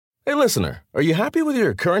Hey, listener, are you happy with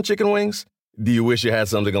your current chicken wings? Do you wish you had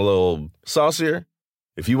something a little saucier?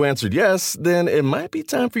 If you answered yes, then it might be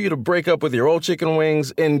time for you to break up with your old chicken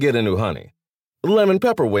wings and get a new honey. Lemon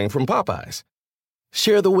pepper wing from Popeyes.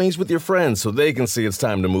 Share the wings with your friends so they can see it's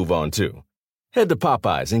time to move on, too. Head to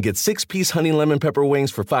Popeyes and get 6-piece honey lemon pepper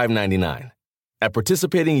wings for $5.99. At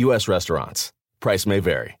participating U.S. restaurants. Price may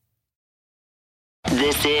vary.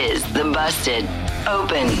 This is the Busted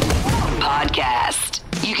Open Podcast.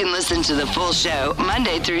 You can listen to the full show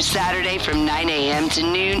Monday through Saturday from 9 a.m. to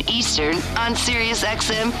noon Eastern on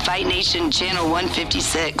SiriusXM Fight Nation Channel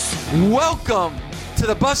 156. Welcome to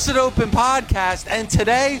the Busted Open Podcast, and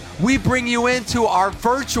today we bring you into our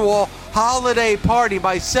virtual holiday party.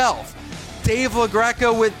 Myself, Dave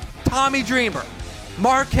LaGreca with Tommy Dreamer,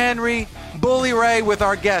 Mark Henry, Bully Ray with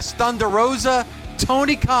our guests Thunder Rosa,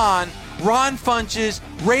 Tony Khan, Ron Funches,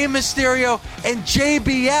 Rey Mysterio, and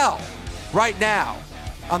JBL right now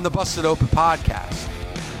on the Busted Open Podcast.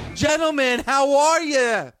 Gentlemen, how are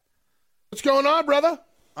you? What's going on, brother?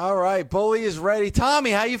 All right, Bully is ready.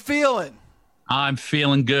 Tommy, how you feeling? I'm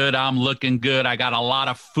feeling good. I'm looking good. I got a lot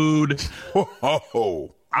of food.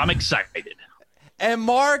 I'm excited. And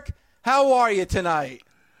Mark, how are you tonight?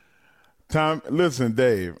 Tom, listen,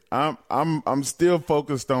 Dave. I'm still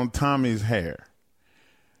focused on Tommy's hair.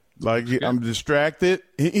 I'm distracted.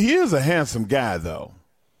 He is a handsome guy, though.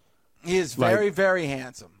 He is very, very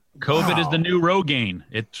handsome. COVID is the new Rogaine.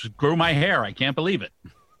 It grew my hair. I can't believe it.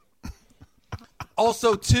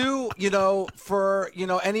 Also, too, for,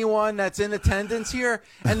 anyone that's in attendance here,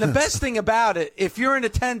 and the best thing about it, if you're in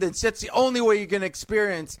attendance, that's the only way you're going to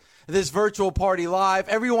experience this virtual party live.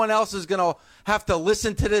 Everyone else is going to have to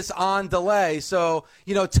listen to this on delay. So,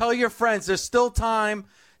 tell your friends there's still time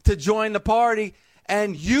to join the party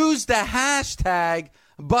and use the hashtag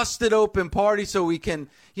Busted Open Party so we can,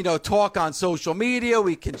 talk on social media,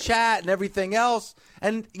 we can chat and everything else.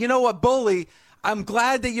 And you know what, Bully, I'm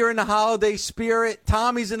glad that you're in the holiday spirit.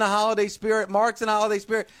 Tommy's in the holiday spirit. Mark's in the holiday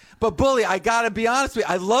spirit. But, Bully, I got to be honest with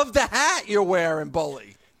you. I love the hat you're wearing,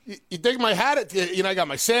 Bully. You dig my hat? I got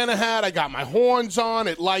my Santa hat. I got my horns on.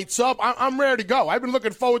 It lights up. I'm ready to go. I've been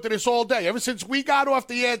looking forward to this all day. Ever since we got off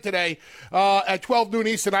the air today at 12 noon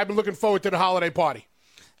Eastern, I've been looking forward to the holiday party.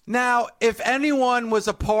 Now, if anyone was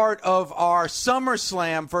a part of our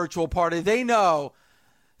SummerSlam virtual party, they know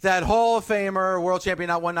that Hall of Famer, world champion,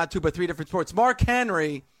 not one, not two, but three different sports, Mark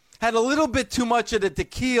Henry, had a little bit too much of the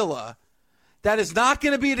tequila. That is not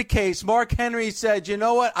going to be the case. Mark Henry said, you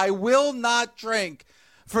know what, I will not drink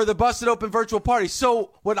for the Busted Open virtual party. So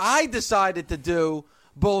what I decided to do,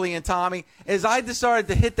 Bully and Tommy, is I decided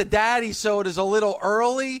to hit the daddy sodas a little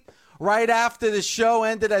early, right after the show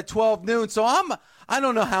ended at 12 noon. So I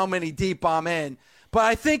don't know how many deep I'm in, but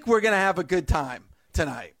I think we're going to have a good time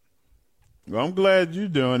tonight. Well, I'm glad you're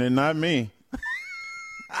doing it, not me.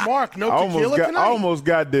 Mark, no tequila tonight? I almost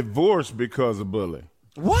got divorced because of Bully.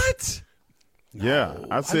 What? Yeah,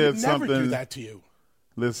 I said something. I would never do that to you.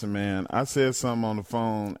 Listen, man, I said something on the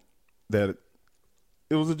phone that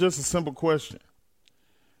it was just a simple question.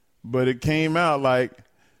 But it came out like,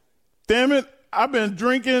 damn it, I've been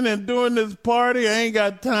drinking and doing this party. I ain't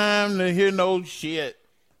got time to hear no shit.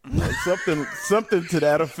 Something to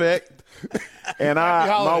that effect. And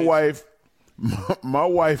my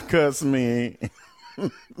wife cussed me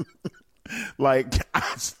like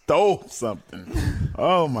I stole something.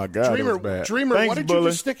 Oh my God, it was bad. Dreamer, Thanks, what did Bully. you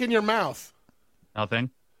just stick in your mouth?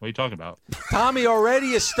 Nothing. What are you talking about? Tommy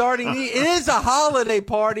already is starting. It is a holiday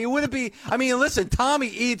party. Would it be? I mean, listen, Tommy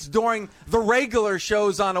eats during the regular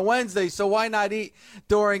shows on a Wednesday, so why not eat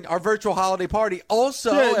during our virtual holiday party?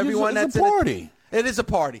 Also, everyone that's a party. It is a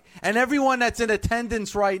party. And everyone that's in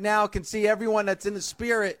attendance right now can see everyone that's in the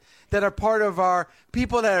spirit that are part of our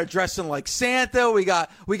people that are dressing like Santa. We got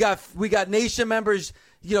nation members,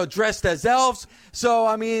 dressed as elves. So,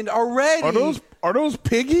 I mean, already. Are those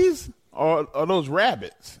piggies or are those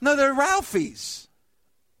rabbits? No, they're Ralphie's.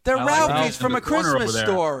 They're Ralphie's from A Christmas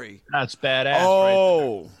Story. That's badass.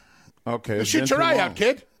 Oh. Right, okay. Shoot your eye out,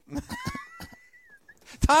 kid.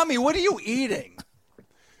 Tommy, what are you eating?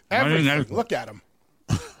 Everything. Look at him.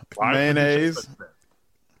 Mayonnaise.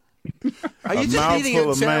 Are you just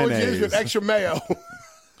eating sandwiches with extra mayo?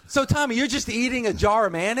 So, Tommy, you're just eating a jar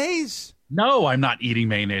of mayonnaise? No, I'm not eating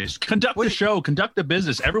mayonnaise. Conduct the show. Conduct the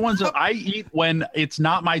business. I eat when it's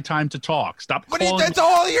not my time to talk. Stop calling. That's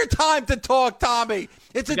all your time to talk, Tommy.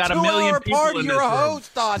 It's a 2-hour party. You're a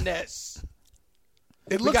host on this.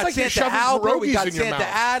 It looks like you're shoving pierogies we got in your Santa mouth.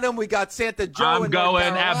 Adam, we got Santa Joe. I'm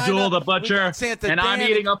going Abdul the Butcher, and I'm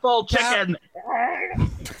eating a full chicken.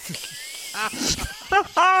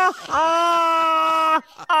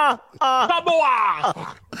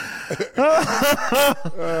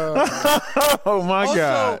 Oh, my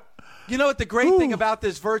God. You know what the great thing about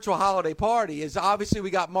this virtual holiday party is? Obviously, we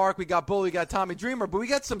got Mark, we got Bully, we got Tommy Dreamer, but we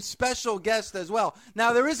got some special guests as well.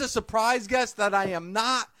 Now, there is a surprise guest that I am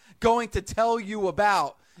not going to tell you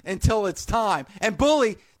about until it's time. And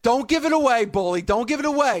Bully, don't give it away, Bully. Don't give it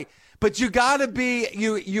away. But you got to be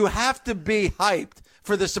you have to be hyped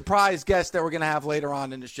for the surprise guest that we're going to have later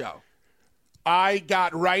on in the show. I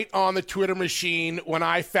got right on the Twitter machine when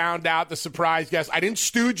I found out the surprise guest. I didn't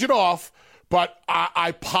stooge it off, but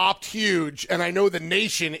I popped huge, and I know the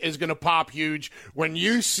nation is going to pop huge when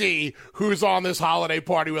you see who's on this holiday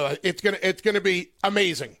party with us. It's gonna be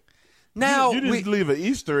amazing. Now you didn't leave an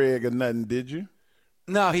Easter egg or nothing, did you?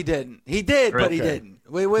 No, he didn't. He did, but he didn't.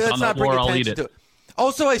 Let's not bring attention to it.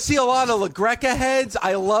 Also, I see a lot of LaGreca heads.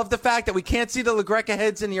 I love the fact that we can't see the LaGreca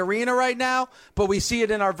heads in the arena right now, but we see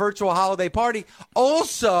it in our virtual holiday party.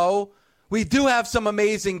 Also, we do have some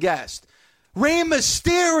amazing guests. Rey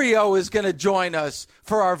Mysterio is going to join us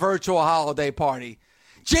for our virtual holiday party.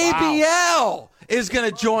 JBL is going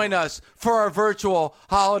to join us for our virtual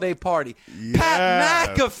holiday party. Yes.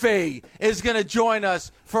 Pat McAfee is going to join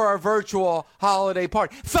us for our virtual holiday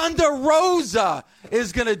party. Thunder Rosa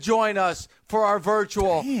is going to join us for our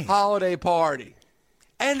virtual holiday party.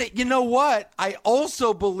 And you know what? I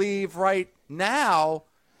also believe right now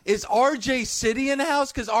is RJ City in the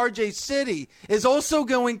house, because RJ City is also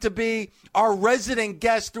going to be our resident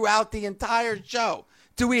guest throughout the entire show.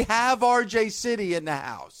 Do we have RJ City in the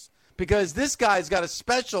house? Because this guy's got a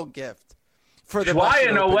special gift for the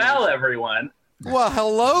Joyeux Noel, everyone. Well,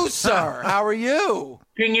 hello, sir. How are you?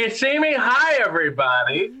 Can you see me? Hi,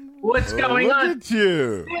 everybody. What's going on? Look at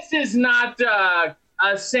you. This is not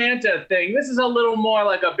a Santa thing. This is a little more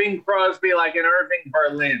like a Bing Crosby, like an Irving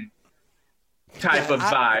Berlin type of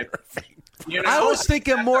vibe. You know? I was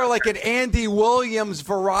thinking more like an Andy Williams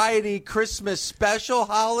variety Christmas special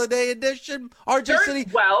holiday edition. RJ City.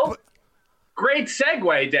 Well, great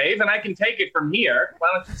segue, Dave, and I can take it from here. Why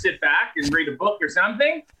don't you sit back and read a book or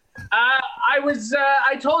something?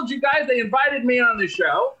 I told you guys they invited me on the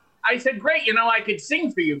show. I said, great, I could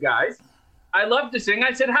sing for you guys. I love to sing.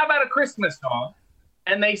 I said, how about a Christmas song?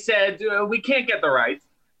 And they said, we can't get the rights,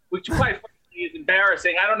 which quite frankly is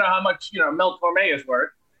embarrassing. I don't know how much, Mel Torme is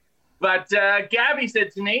worth. But Gabby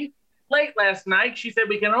said to me late last night, she said,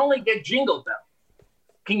 we can only get Jingle Bells.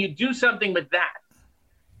 Can you do something with that?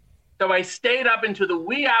 So I stayed up into the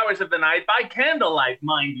wee hours of the night, by candlelight,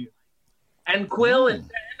 mind you, and quill and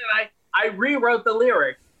pen, and I rewrote the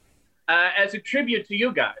lyrics as a tribute to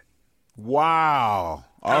you guys. Wow.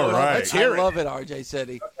 All right. Let's hear it. I love it, RJ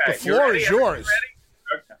City. The Okay, floor is yours.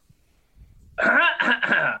 Okay.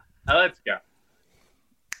 Let's go.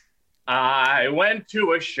 I went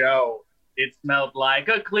to a show. It smelled like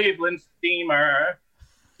a Cleveland steamer.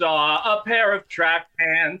 Saw a pair of track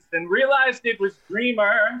pants and realized it was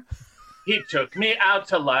Dreamer. He took me out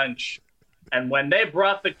to lunch. And when they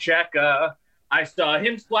brought the checker, I saw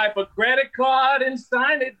him swipe a credit card and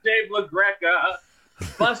sign it Dave LaGreca.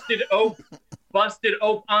 Busted ope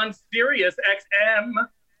on Sirius XM.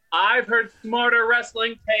 I've heard smarter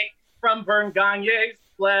wrestling take from Vern Gagne's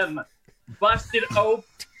phlegm. Busted ope,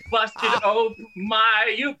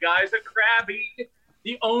 my, you guys are crabby.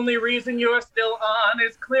 The only reason you're still on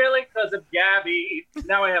is clearly because of Gabby.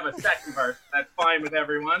 Now I have a second verse. That's fine with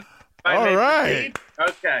everyone. All right.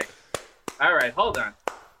 Okay. All right, hold on.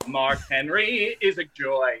 Mark Henry is a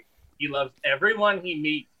joy. He loves everyone he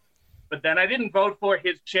meets. But then I didn't vote for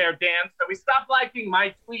his chair dance, so he stopped liking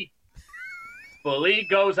my tweets. Bully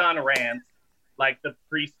goes on rants like the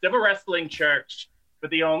priest of a wrestling church. But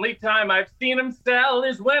the only time I've seen him sell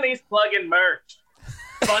is when he's plugging merch.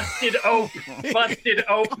 Busted ope,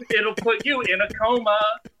 it'll put you in a coma.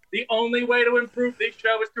 The only way to improve this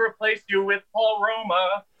show is to replace you with Paul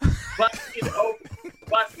Roma.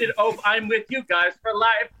 Busted ope, I'm with you guys for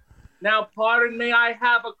life. Now, pardon me, I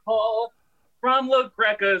have a call from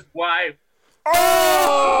LaGreca's wife.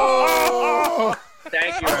 Oh!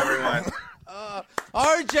 Thank you, everyone.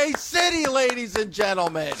 RJ City, ladies and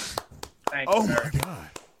gentlemen. Thank you, My God.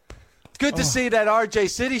 Good to see that RJ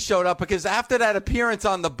City showed up, because after that appearance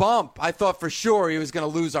on the bump, I thought for sure he was going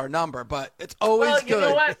to lose our number, but it's always good. Well, you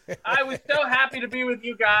know what? I was so happy to be with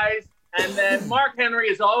you guys. And then Mark Henry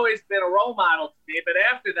has always been a role model to me. But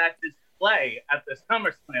after that display at the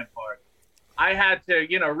SummerSlam party, I had to,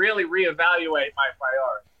 really reevaluate my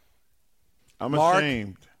priorities. I'm Mark?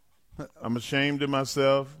 ashamed. I'm ashamed of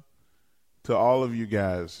myself. To all of you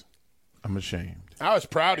guys, I'm ashamed. I was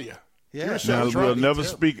proud of you. Yeah. You're so Now, we'll drunk, never too.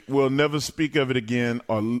 speak. We'll never speak of it again,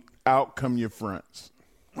 or out come your fronts.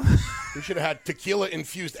 We should have had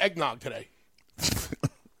tequila-infused eggnog today.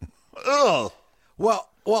 Ugh. Well,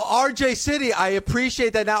 RJ City, I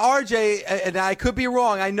appreciate that. Now, RJ, and I could be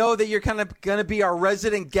wrong, I know that you're kind of going to be our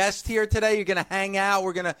resident guest here today. You're going to hang out.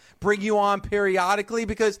 We're going to bring you on periodically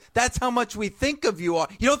because that's how much we think of you.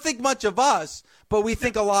 You don't think much of us, but we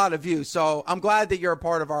think a lot of you. So I'm glad that you're a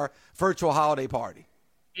part of our virtual holiday party.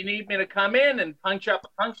 You need me to come in and punch up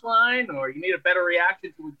a punchline, or you need a better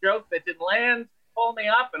reaction to a joke that didn't land, call me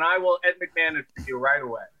up, and I will Ed McMahon it for you right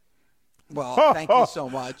away. Well, thank you so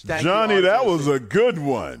much. Thank Johnny, you, that was a good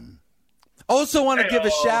one. Also want to give a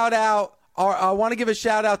shout out. I want to give a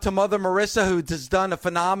shout out to Mother Marissa, who has done a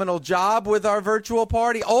phenomenal job with our virtual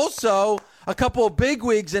party. Also, a couple of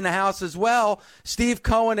bigwigs in the house as well. Steve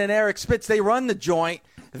Cohen and Eric Spitz, they run the joint.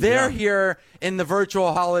 They're here in the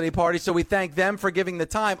virtual holiday party, so we thank them for giving the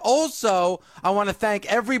time. Also, I want to thank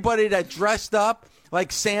everybody that dressed up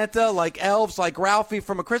like Santa, like elves, like Ralphie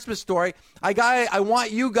from A Christmas Story. I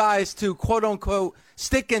want you guys to, quote-unquote,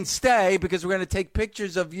 stick and stay because we're going to take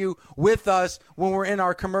pictures of you with us when we're in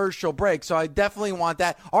our commercial break. So I definitely want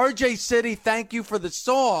that. RJ City, thank you for the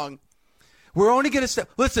song. We're only going to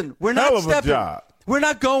listen, we're not stepping. We're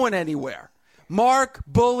not going anywhere. Mark,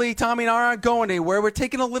 Bully, Tommy, and I aren't going anywhere. We're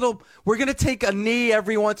going to take a knee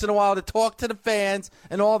every once in a while to talk to the fans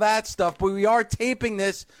and all that stuff. But we are taping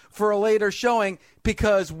this for a later showing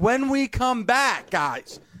because when we come back,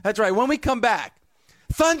 guys, that's right, when we come back,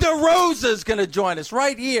 Thunder Rosa is going to join us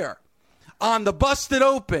right here on the Busted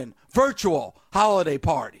Open virtual holiday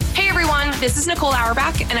party. Hey everyone, this is Nicole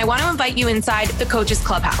Auerbach, and I want to invite you inside the Coaches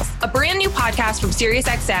Clubhouse, a brand new podcast from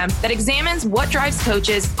SiriusXM that examines what drives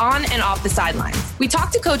coaches on and off the sidelines. We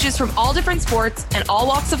talk to coaches from all different sports and all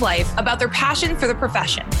walks of life about their passion for the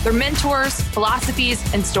profession, their mentors, philosophies,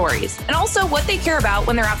 and stories, and also what they care about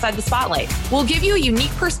when they're outside the spotlight. We'll give you a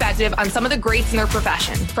unique perspective on some of the greats in their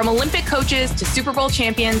profession, from Olympic coaches to Super Bowl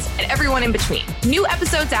champions and everyone in between. New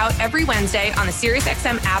episodes out every Wednesday on the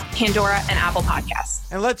SiriusXM app, Pandora, and Apple Podcasts.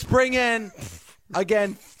 And let's bring in,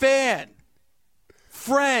 again, fan,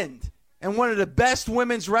 friend, and one of the best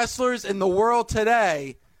women's wrestlers in the world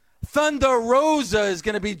today. Thunder Rosa is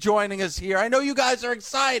going to be joining us here. I know you guys are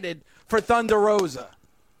excited for Thunder Rosa.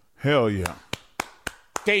 Hell yeah.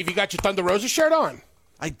 Dave, you got your Thunder Rosa shirt on?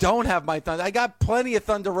 I don't have my Thunder. I got plenty of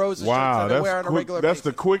Thunder Rosa shirts that I wear on a regular basis. That's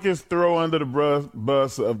the quickest throw under the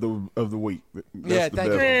bus of the week. That's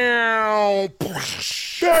thank you. There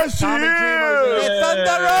she is. Thunder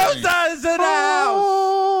Rosa is in the house.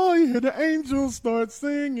 Oh, you hear the angels start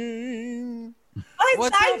singing. Oh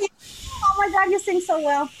my God, you sing so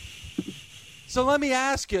well. So let me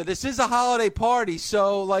ask you, this is a holiday party.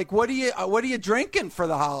 So, like, what are you drinking for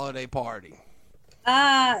the holiday party?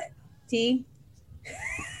 Tea.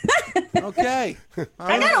 Okay.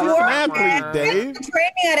 I gotta work, man. Dave.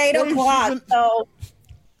 Training at 8 o'clock, so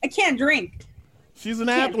I can't drink. She's an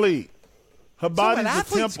athlete. Her body's a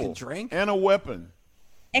athletes temple can drink. and a weapon.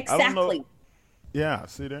 Exactly. Yeah,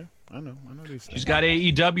 see there? I know these things. She's got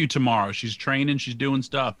AEW tomorrow. She's training. She's doing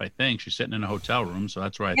stuff, I think. She's sitting in a hotel room, so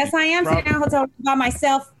that's right. Yes, I am sitting in a hotel room by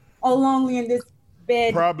myself, all lonely in this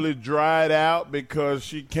bed. Probably dried out because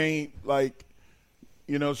she can't,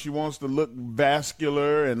 she wants to look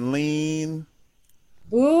vascular and lean.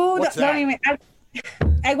 Ooh, don't even.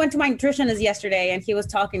 I went to my nutritionist yesterday, and he was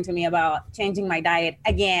talking to me about changing my diet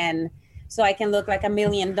again so I can look like $1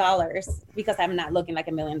 million because I'm not looking like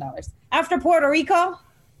 $1 million. After Puerto Rico,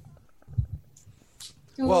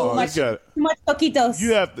 too much taquitos.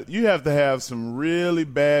 You have to have some really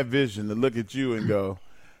bad vision to look at you and go,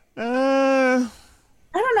 I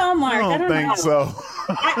don't know, Mark. I don't think so.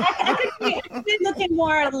 I could be looking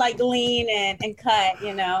more like lean and cut,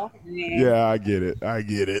 Yeah, I get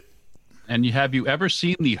it. And have you ever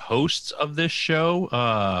seen the hosts of this show?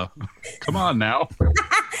 Come on now.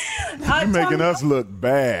 You're making us look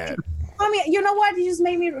bad. Tommy, you know what? You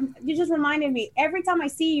just reminded me. Every time I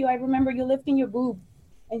see you, I remember you lifting your boob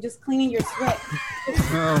and just cleaning your sweat.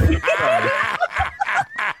 I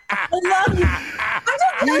love you.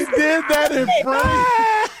 You did that in prank.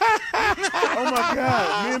 Oh my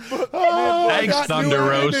God. Thanks, Thunder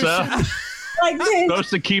Rosa.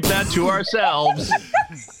 Supposed to keep that to ourselves.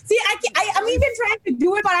 See, I'm even trying to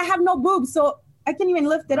do it, but I have no boobs, so I can't even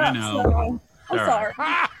lift it up. So I'm sorry.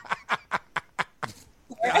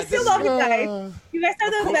 I still love you guys. You guys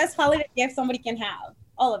are the best holiday gift somebody can have.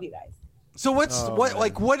 All of you guys. So what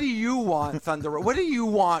do you want, Thunder? What do you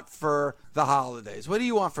want for the holidays? What do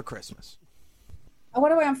you want for Christmas? What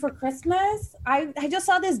do I want for Christmas? I just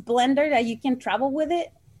saw this blender that you can travel with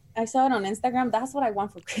it. I saw it on Instagram. That's what I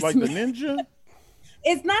want for Christmas. Like the Ninja?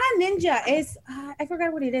 It's not a Ninja. It's I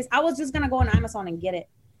forgot what it is. I was just gonna go on Amazon and get it.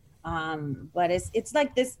 But it's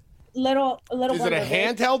like this little. Is it a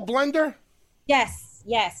handheld blender? Yes.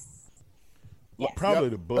 Probably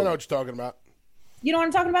the I bullet. know what you're talking about. You know what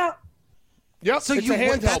I'm talking about? Yep, So it's you a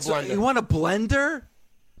handheld blender. You want a blender?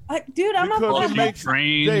 Dude, I'm Because a it makes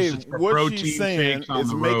trains, Dave, it's for what protein she's saying shakes on is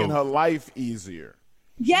the making road. her life easier.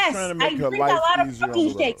 Yes, trying to I make her drink a life lot of easier on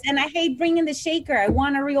protein the shakes, road. and I hate bringing the shaker. I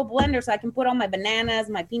want a real blender so I can put all my bananas,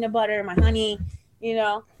 my peanut butter, my honey. You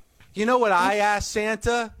know. You know what I asked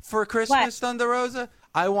Santa for Christmas, What? Thunder Rosa?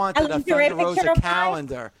 I wanted a love your Thunder picture Rosa of mine.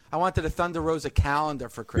 calendar. I wanted a Thunder Rosa calendar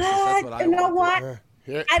for Christmas. That's what I You know wanted. what?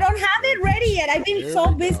 Here- I don't have it ready yet. I've been Here so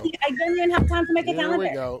we go. busy. I don't even have time to make a Here calendar. we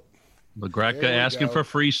go. LaGreca There we asking go. for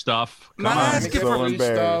free stuff. Not Come on. asking so for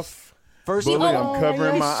embarrassed. stuff. First Bully, of all, I'm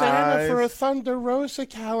covering my Santa for a eyes. Thunder Rosa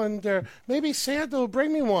calendar. Maybe Santa will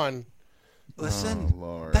bring me one. listen, Oh,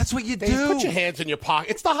 Lord. that's what you Dave, do. put your hands in your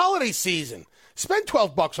pocket. It's the holiday season. Spend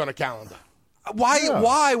 $12 on a calendar. Why? Yeah.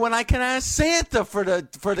 Why? When I can ask Santa for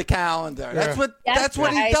the calendar? That's what. That's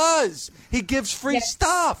what he right. does. He gives free Yes.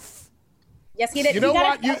 stuff. Yes, he did. You know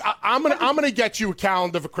gotta- what? I'm gonna get you a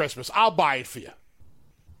calendar for Christmas. I'll buy it for you.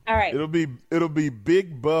 All right, It'll be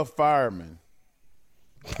Big Buff Fireman.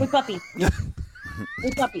 with puppy.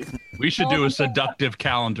 With puppies. We should do a seductive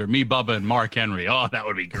calendar. Me, Bubba, and Mark Henry. Oh, that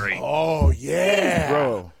would be great. Oh yeah,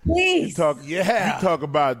 Bro, Please. you talk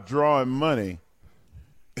about drawing money.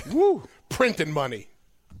 Woo, printing money.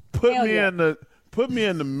 Put Hell me yeah.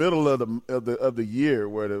 in the middle of the year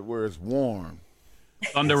where it's warm.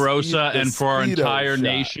 Thunder Rosa, the and for our Speedo entire shots.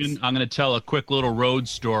 nation, I'm going to tell a quick little road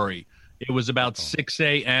story. It was about 6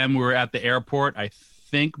 a.m. We were at the airport. I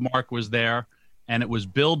think Mark was there, and it was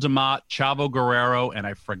Bill DeMott, Chavo Guerrero, and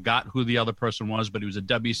I forgot who the other person was, but he was a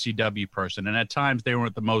WCW person. And at times they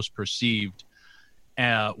weren't the most perceived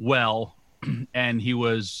well. And he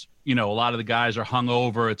was, a lot of the guys are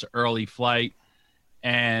hungover. It's an early flight.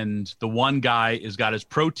 And the one guy has got his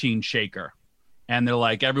protein shaker. And they're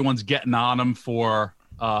like, everyone's getting on him for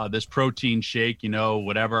this protein shake,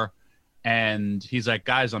 whatever. And he's like,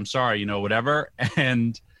 guys, I'm sorry, whatever.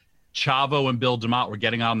 And Chavo and Bill DeMott were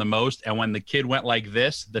getting on the most. And when the kid went like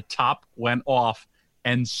this, the top went off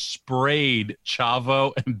and sprayed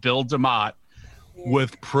Chavo and Bill DeMott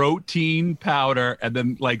with protein powder. And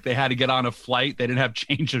then, they had to get on a flight. They didn't have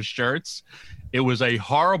change of shirts. It was a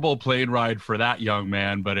horrible plane ride for that young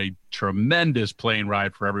man, but a tremendous plane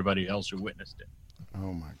ride for everybody else who witnessed it.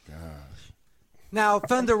 Oh my gosh. Now,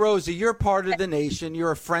 Thunder Rosa, you're part of the nation.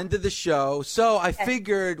 You're a friend of the show. So I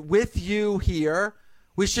figured with you here,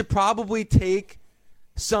 we should probably take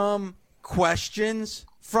some questions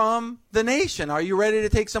from the nation. Are you ready to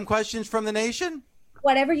take some questions from the nation?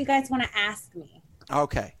 Whatever you guys want to ask me.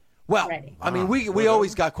 Okay. Well, Ready. I mean, we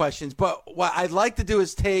always got questions, but what I'd like to do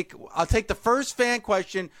is I'll take the first fan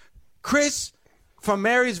question. Chris from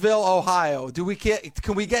Marysville, Ohio. Can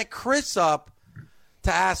we get Chris up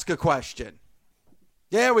to ask a question?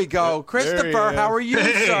 There we go. Christopher, how are you,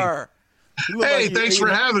 Hey. sir? Hey, thanks for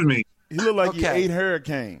having me. He looked like he Okay. ate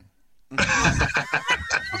hurricane.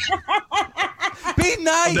 Be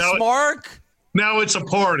nice, Now- Mark. Now it's a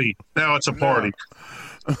party.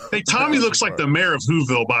 Hey, Tommy looks like the mayor of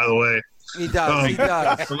Whoville, by the way. He does. He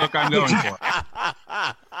does. That's the look I'm going for.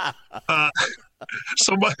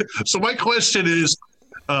 So my question is,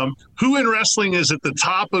 who in wrestling is at the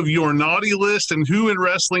top of your naughty list, and who in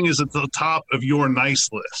wrestling is at the top of your nice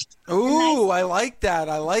list? Ooh, I like that.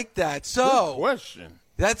 I like that. Good So question.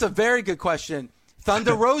 that's a very good question.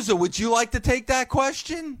 Thunder Rosa, would you like to take that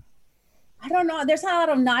question? I don't know. There's a lot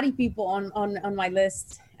of naughty people on my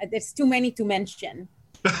list. There's too many to mention.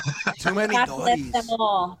 Too many God bless naughties. them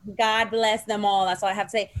all. God bless them all. That's all I have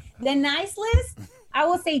to say. The nice list, I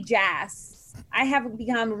will say Jazz. I have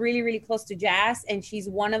become really, really close to Jazz, and she's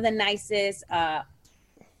one of the nicest.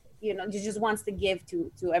 She just wants to give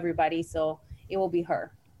to everybody, so it will be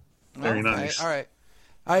her. Very nice. All right.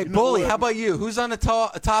 All right, Bully, how about you? Who's on the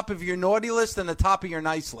top of your naughty list and the top of your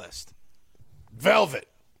nice list? Velvet.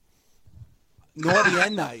 Naughty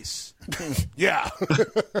and nice. Yeah.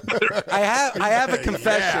 I have a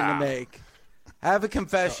confession to make.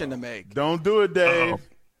 to make. Don't do it, Dave.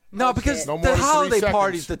 No, because No more the than 3 holiday seconds.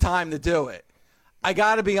 party's the time to do it. I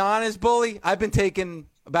got to be honest, Bully. I've been taking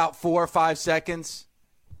about 4 or 5 seconds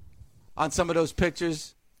on some of those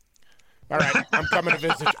pictures. All right, I'm coming to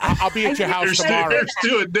visit. I'll be at your house tomorrow. Let's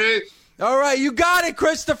do it, Dave. All right, you got it,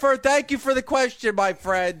 Christopher. Thank you for the question, my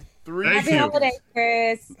friend. Thank Happy you. holidays,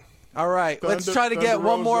 Chris. All right, let's Thunder- try to get Thunder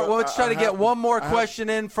one more. Rosa, Let's try to I get have- one more I have- question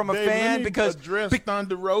in from a Dave, let fan me because address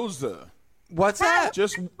Thunder Rosa. what's that?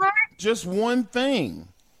 Just one thing.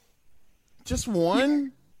 Just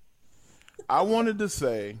one. I wanted to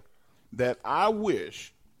say that I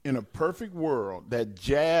wish in a perfect world that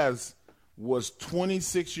Jazz was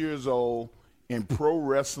 26 years old in pro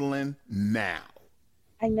wrestling now.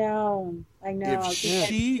 I know. If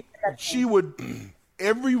she would,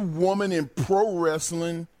 every woman in pro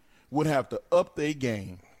wrestling would have to up their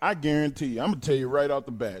game. I guarantee you. I'm going to tell you right off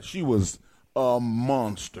the bat. She was a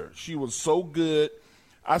monster. She was so good.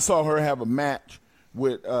 I saw her have a match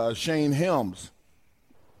with Shane Helms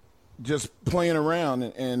just playing around,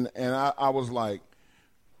 and I was like,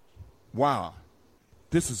 wow,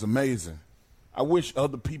 this is amazing. I wish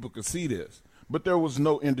other people could see this. But there was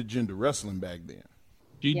no intergender wrestling back then.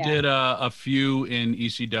 She did a few in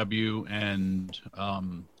ECW, and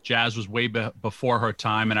Jazz was way before her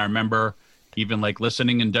time. And I remember even like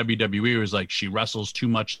listening in WWE, it was like she wrestles too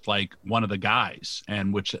much like one of the guys,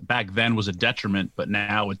 and which back then was a detriment. But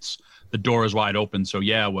now it's the door is wide open. So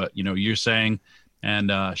yeah, what you're saying,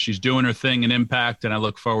 and she's doing her thing in Impact, and I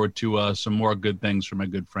look forward to some more good things from my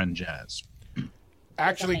good friend Jazz.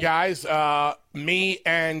 Actually, guys, me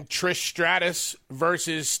and Trish Stratus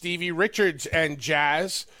versus Stevie Richards and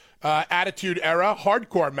Jazz, Attitude Era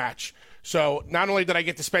hardcore match. So not only did I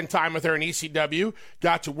get to spend time with her in ECW,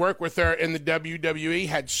 got to work with her in the WWE,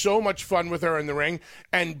 had so much fun with her in the ring,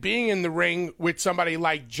 and being in the ring with somebody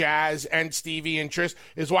like Jazz and Stevie and Trish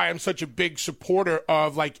is why I'm such a big supporter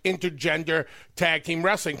of like intergender tag team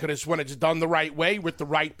wrestling, because when it's done the right way with the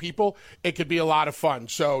right people, it could be a lot of fun.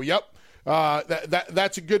 So, yep.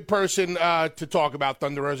 That's a good person to talk about,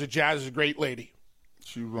 Thunder Rosa. Jazz is a great lady.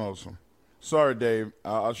 She was awesome. Sorry, Dave.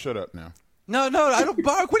 I'll shut up now. No, I don't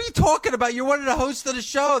bark. What are you talking about? You're one of the hosts of the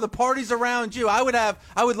show. The party's around you. I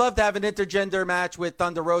would love to have an intergender match with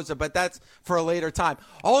Thunder Rosa, but that's for a later time.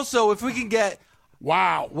 Also, if we can get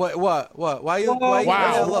Wow. What? Why you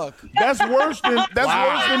look? That's worse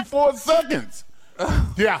than 4 seconds.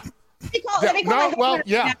 Yeah. Let me call my husband.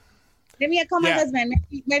 Yeah. Let me call my husband.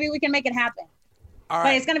 Maybe we can make it happen. All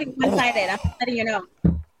right. But it's going to be one-sided. I'm letting you know.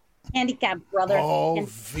 Handicap, brother. Oh,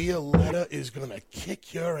 Violetta is going to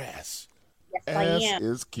kick your ass. Yes, I am.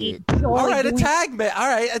 Is kicked. All right, attack me. All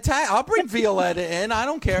right, attack. I'll bring Violetta in. I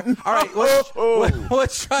don't care. All right,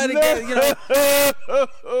 let's try to get,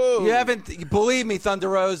 you haven't, believe me, Thunder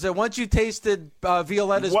Rosa, once you tasted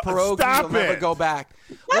Violetta's pierogi, you'll never go back.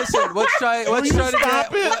 Listen, let's try to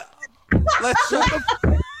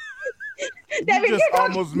You just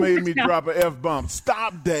almost made me drop an F-bomb.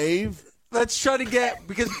 Stop, Dave. Let's try to get,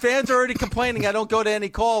 because fans are already complaining I don't go to any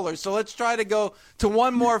callers, so let's try to go to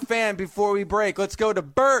one more fan before we break. Let's go to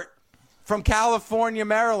Bert from California,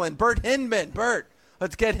 Maryland. Bert Hinman. Bert,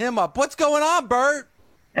 let's get him up. What's going on, Bert?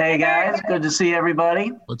 Hey, guys. Good to see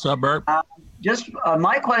everybody. What's up, Bert?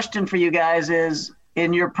 My question for you guys is,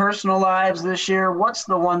 in your personal lives this year, what's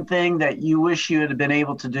the one thing that you wish you had been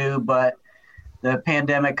able to do, but the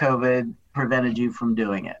pandemic COVID prevented you from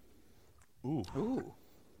doing it? Ooh.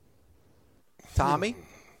 Tommy?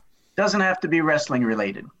 Doesn't have to be wrestling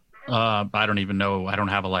related. I don't even know. I don't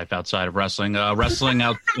have a life outside of wrestling. Wrestling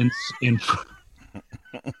out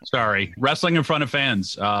wrestling in front of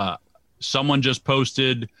fans. Someone just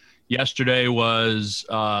posted yesterday was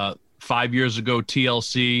 5 years ago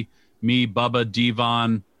TLC, me, Bubba,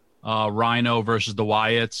 Devon, Rhino versus the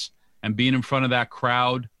Wyatts, and being in front of that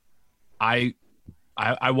crowd. I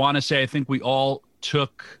want to say I think we all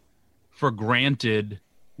took for granted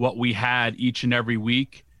what we had each and every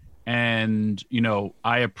week. And,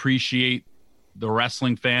 I appreciate the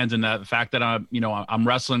wrestling fans and the fact that I'm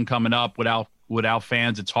wrestling coming up without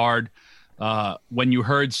fans. It's hard. When you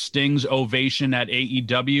heard Sting's ovation at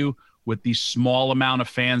AEW with the small amount of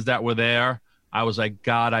fans that were there, I was like,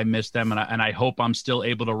 God, I miss them. And I hope I'm still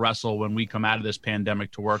able to wrestle when we come out of this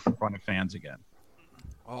pandemic to work in front of fans again.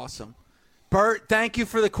 Awesome. Bert, thank you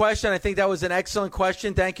for the question. I think that was an excellent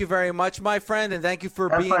question. Thank you very much, my friend, and thank you for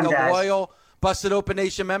being a loyal Busted Open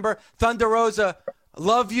Nation member. Thunder Rosa,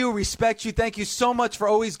 love you, respect you. Thank you so much for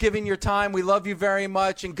always giving your time. We love you very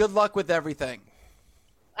much, and good luck with everything.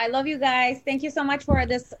 I love you guys. Thank you so much for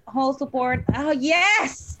this whole support. Oh,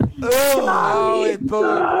 yes! I'll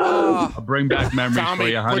bring back memories Tommy, for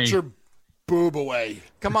you, honey. Put your boob away.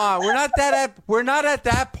 Come on, we're not at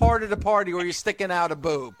that part of the party where you're sticking out a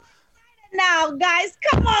boob. Now, guys,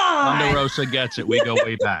 come on. Thunder Rosa gets it. We go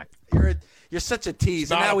way back. You're such a tease,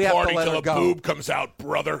 It's and not now a we have to party let till her a go. boob comes out,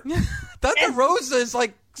 brother. Thunder Rosa is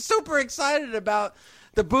like super excited about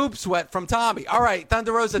the boob sweat from Tommy. All right,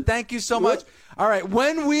 Thunder Rosa, thank you so much. All right,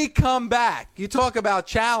 when we come back, you talk about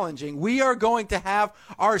challenging. We are going to have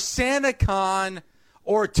our SantaCon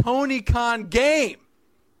or TonyCon game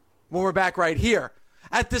when we're back right here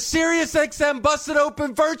at the SiriusXM Busted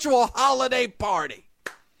Open Virtual Holiday Party.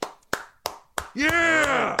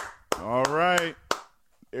 Yeah! All right.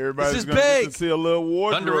 Everybody's going to get to see a little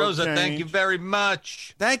wardrobe Thunder Rosa, change. thank you very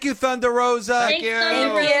much. Thank you, Thunder Rosa. Thank you.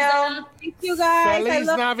 Thank you, guys. Feliz I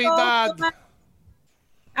love Navidad. you so much.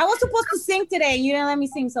 I was supposed to sing today. You didn't let me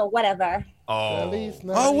sing, so whatever.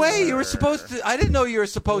 Oh, wait, you were supposed to. I didn't know you were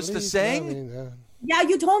supposed to sing. Yeah,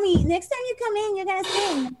 you told me next time you come in, you're gonna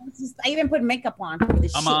sing. I even put makeup on for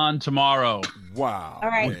this I'm shit. on tomorrow. Wow. All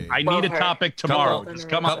right. I need a topic tomorrow. Just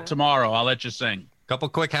come up tomorrow. I'll let you sing. Couple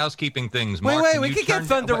quick housekeeping things. Mark, Wait, can we you could get turn-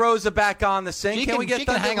 Thunder Rosa back on the sing. She Can we get she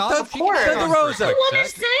can Thunder hang on? Of Thunder course. Rosa? I want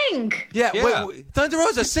to sing. Yeah, Yeah. Wait, Thunder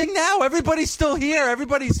Rosa, sing now. Everybody's still here.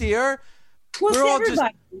 Everybody's here. Who's We're all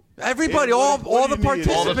everybody? Everybody, Yeah, all what the do you need?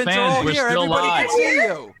 participants All the are fans, all we're here. still Everybody live. can see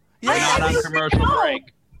you. We're Yeah, not on commercial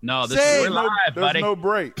break. No, Sing. we're live, There's buddy. no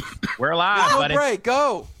break. We're live, no buddy. break.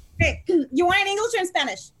 Go. Hey, you want it in English or in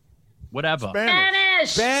Spanish? Whatever.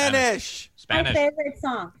 Spanish. Spanish. My Spanish. favorite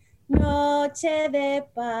song. Noche de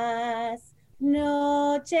paz,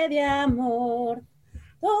 noche de amor.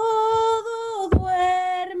 Todo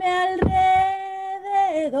duerme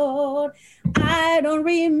alrededor. I don't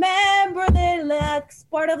remember the last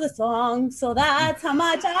part of the song, so that's how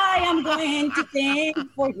much I am going to sing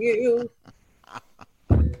for you.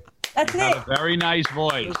 That's You it. have a very nice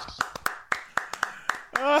voice.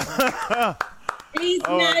 Please,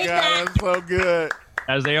 Oh, my God, that's so good.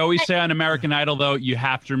 As they always say on American Idol, though, you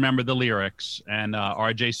have to remember the lyrics. And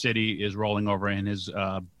RJ City is rolling over in his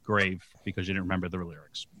grave because you didn't remember the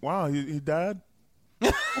lyrics. Wow, he died?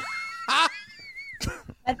 That's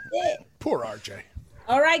it. Poor RJ.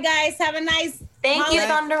 All right, guys. Have a nice Thank you,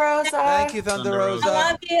 Thunder Rosa. Thank you, Thunder Rosa.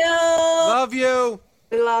 I love you. Love you.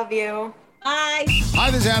 We love you. Bye. Hi,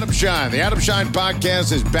 this is Adam Shine. The Adam Shine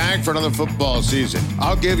podcast is back for another football season.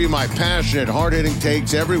 I'll give you my passionate, hard-hitting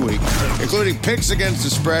takes every week, including picks against the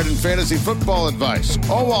spread and fantasy football advice,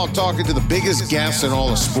 all while talking to the biggest guests in all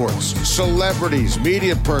of sports, celebrities,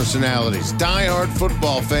 media personalities, diehard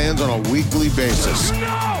football fans on a weekly basis.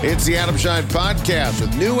 It's the Adam Shine podcast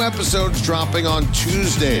with new episodes dropping on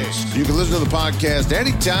Tuesdays. You can listen to the podcast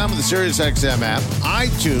anytime with the SiriusXM app,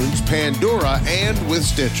 iTunes, Pandora, and with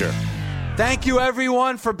Stitcher. Thank you,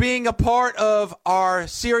 everyone, for being a part of our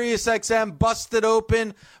SiriusXM Busted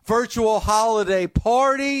Open virtual holiday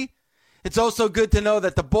party. It's also good to know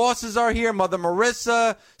that the bosses are here. Mother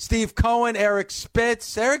Marissa, Steve Cohen, Eric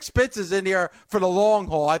Spitz. Eric Spitz is in here for the long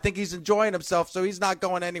haul. I think he's enjoying himself, so he's not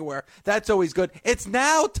going anywhere. That's always good. It's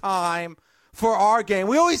now time for our game.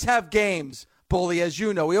 We always have games, Bully, as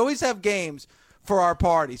you know. We always have games for our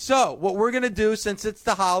party. So what we're going to do, since it's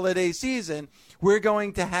the holiday season, we're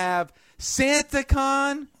going to have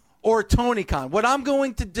SantaCon or TonyCon. What I'm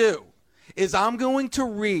going to do is I'm going to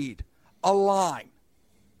read a line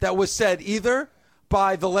that was said either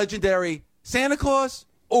by the legendary Santa Claus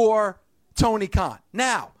or Tony Khan.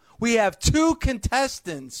 Now, we have two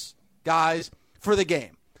contestants, guys, for the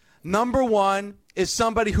game. Number one is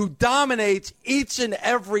somebody who dominates each and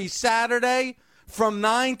every Saturday from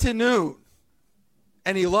 9 to noon.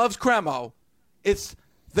 And he loves Cremo. It's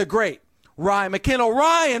the great Ryan McKinnell.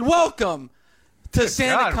 Ryan, welcome to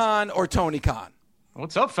SantaCon or TonyCon.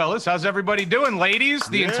 What's up, fellas? How's everybody doing? Ladies,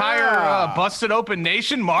 the entire Busted Open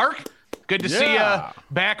Nation. Mark, good to see you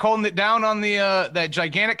back holding it down on the that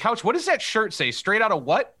gigantic couch. What does that shirt say? Straight out of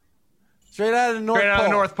what? Straight out of the North Pole. Straight out of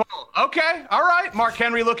the North Pole. Okay, all right. Mark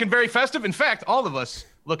Henry looking very festive. In fact, all of us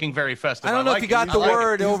looking very festive. I don't know if you got the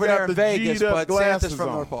word over there in Vegas, but Santa's from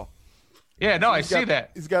North Pole. Yeah, no, I see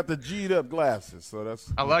that. He's got the G'd up glasses, so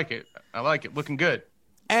that's. I like it. I like it. Looking good.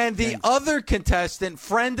 And the other contestant,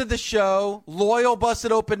 friend of the show, loyal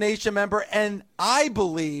Busted Open Nation member, and I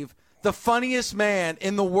believe the funniest man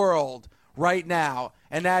in the world right now,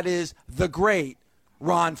 and that is the great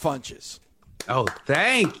Ron Funches. Oh,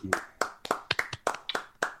 thank you.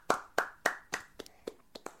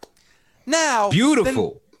 Now,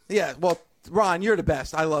 beautiful. Well, Ron, you're the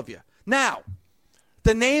best. I love you. Now,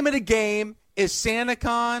 the name of the game is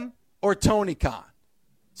SantaCon or TonyCon.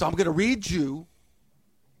 So I'm going to read you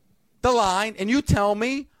the line, and you tell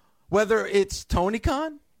me whether it's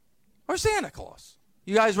TonyCon or Santa Claus.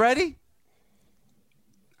 You guys ready?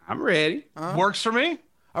 I'm ready. Works for me.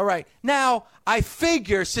 All right. Now, I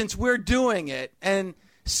figure since we're doing it, and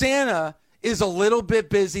Santa is a little bit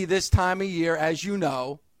busy this time of year, as you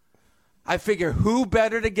know, I figure who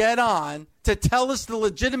better to get on to tell us the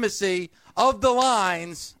legitimacy of the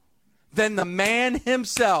lines than the man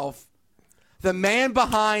himself, the man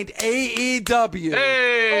behind AEW.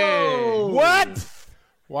 Hey! What?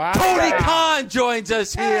 Wow. Tony Khan joins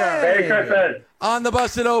us here. Merry Christmas. On the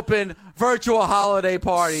Busted Open virtual holiday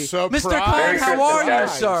party. Surprise. Mr. Khan, Merry how are Christmas, you,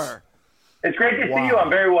 guys. sir? It's great to see you. I'm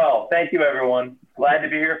very well. Thank you, everyone. Glad to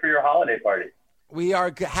be here for your holiday party. We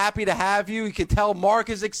are happy to have you. You can tell Mark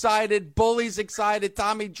is excited, Bully's excited,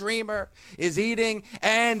 Tommy Dreamer is eating,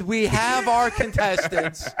 and we have our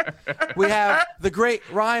contestants. We have the great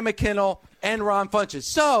Ryan McKinnell and Ron Funches.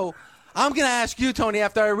 So I'm going to ask you, Tony,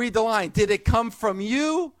 after I read the line, did it come from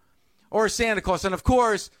you or Santa Claus? And, of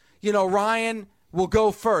course, Ryan will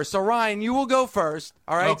go first. So, Ryan, you will go first.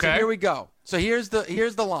 All right, okay. So here we go. So here's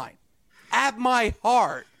the line. At my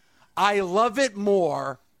heart, I love it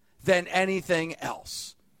more than anything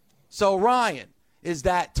else. So, Ryan, is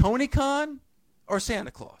that Tony Khan or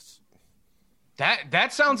Santa Claus?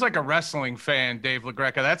 That sounds like a wrestling fan, Dave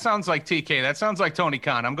LaGreca. That sounds like TK. That sounds like Tony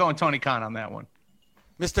Khan. I'm going Tony Khan on that one.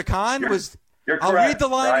 Mr. Khan You're I'll correct, read the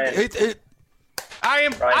line. I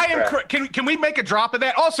am. Can we make a drop of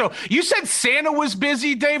that? Also, you said Santa was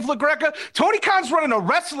busy, Dave LaGreca. Tony Khan's running a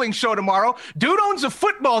wrestling show tomorrow. Dude owns a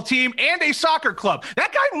football team and a soccer club.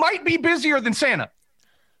 That guy might be busier than Santa.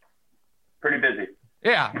 Pretty busy.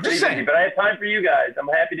 Yeah, Pretty busy, but I have time for you guys. I'm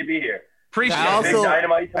happy to be here. Appreciate it. Big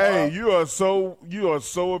Dynamite tomorrow. Hey, you are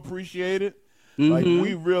so appreciated. Like,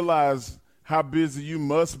 we realize how busy you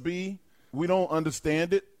must be. We don't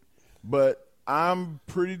understand it, but I'm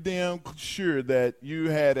pretty damn sure that you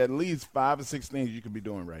had at least 5 or 6 things you could be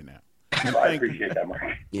doing right now. Well, I appreciate that, Mark.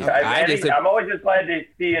 Yeah, I'm always just glad to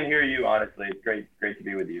see and hear you, honestly. It's great to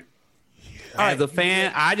be with you. As a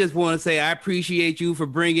fan, I just want to say I appreciate you for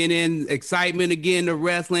bringing in excitement again to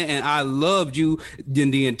wrestling, and I loved you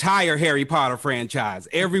in the entire Harry Potter franchise.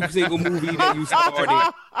 Every single movie that you starred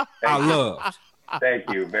in, I loved.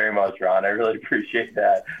 Thank you very much, Ron. I really appreciate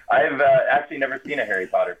that. I've actually never seen a Harry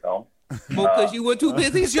Potter film. Well, because you were too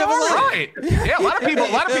busy starring. Right. Yeah, a lot of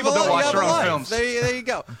people don't watch their own films. There you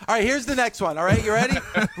go. All right, here's the next one. All right, you ready?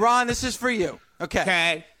 Ron, this is for you.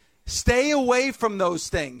 Okay. Stay away from those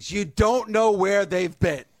things. You don't know where they've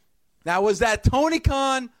been. Now, was that Tony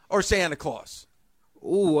Khan or Santa Claus?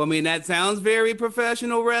 Ooh, I mean, that sounds very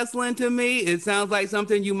professional wrestling to me. It sounds like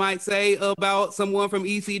something you might say about someone from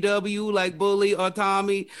ECW like Bully or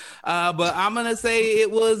Tommy. But I'm going to say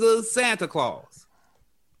it was a Santa Claus.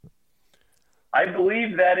 I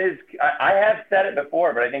believe that is – I have said it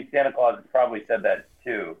before, but I think Santa Claus has probably said that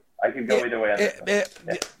too. I could go either way on this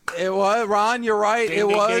one. It was, Ron, you're right. Ding,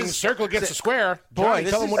 ding, ding. Circle gets a square. Boy,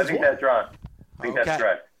 Johnny, I think that's Ron. I think that's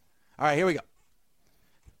correct. All right, here we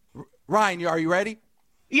go. Ryan, are you ready?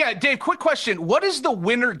 Yeah, Dave, quick question. What does the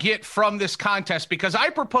winner get from this contest? Because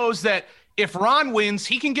I propose that if Ron wins,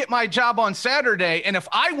 he can get my job on Saturday, and if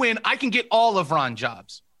I win, I can get all of Ron's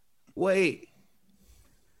jobs. Wait.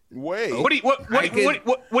 What do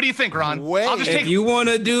you think, Ron? I'll just if you want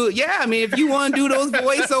to do, if you want to do those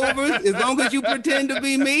voiceovers, as long as you pretend to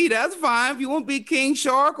be me, that's fine. If you want to be King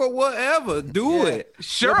Shark or whatever, do it.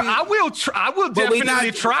 Sure, I will. I will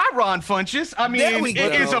definitely try, Ron Funches. I mean,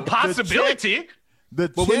 it is a possibility.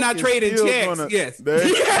 But we're not trading checks. Yes. Well,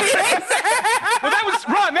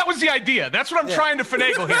 that was the idea. That's what I'm trying to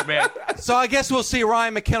finagle here, man. So I guess we'll see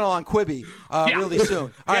Ryan McKinnell on Quibi really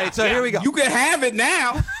soon. All right, so here we go. You can have it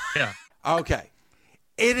now. Yeah. Okay.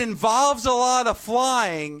 It involves a lot of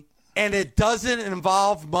flying, and it doesn't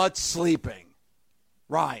involve much sleeping.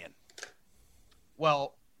 Ryan.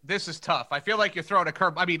 Well, this is tough. I feel like you're throwing a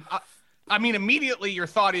curve. I mean, immediately your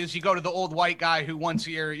thought is you go to the old white guy who once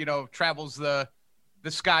a year, travels the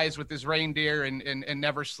skies with his reindeer and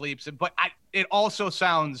never sleeps. But it also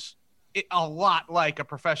sounds a lot like a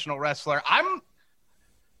professional wrestler.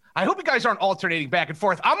 I hope you guys aren't alternating back and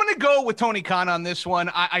forth. I'm going to go with Tony Khan on this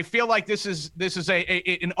one. I feel like this is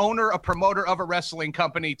an owner, a promoter of a wrestling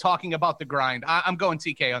company talking about the grind. I'm going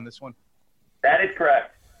TK on this one. That is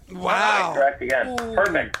correct. Wow. Correct again.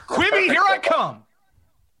 Perfect. Quibi, here I come.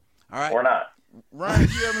 All right. Or not. Ryan,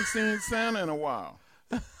 you haven't seen Santa in a while.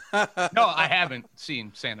 No, I haven't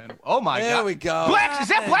seen Santa. Oh, my God. There we go. Is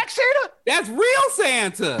that Black Santa? That's real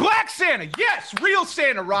Santa. Black Santa. Yes, real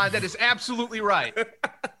Santa, Ron. That is absolutely right.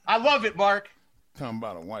 I love it, Mark. Talking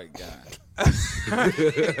about a white guy.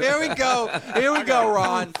 Here we go,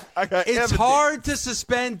 Ron. It's hard to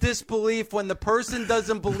suspend disbelief when the person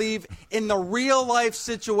doesn't believe in the real life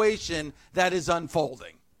situation that is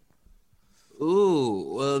unfolding.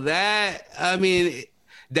 Ooh, well, that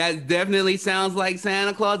definitely sounds like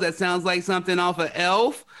Santa Claus. That sounds like something off of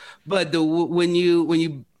Elf. But when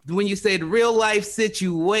you say the real life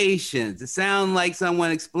situations, it sounds like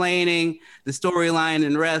someone explaining the storyline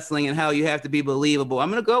in wrestling and how you have to be believable.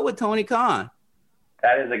 I'm going to go with Tony Khan.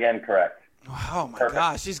 That is again correct. Oh my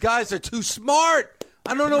gosh, these guys are too smart.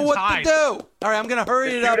 I don't know what to do. All right, I'm going to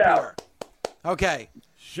hurry it up here. Okay.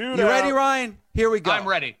 You ready, Ryan? Here we go. I'm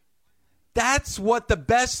ready. That's what the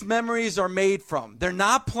best memories are made from. They're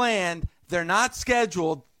not planned. They're not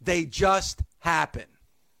scheduled. They just happen?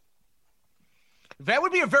 That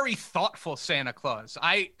would be a very thoughtful Santa Claus.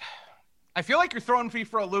 I feel like you're throwing me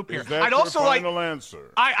for a loop here. Is that I'd also your like final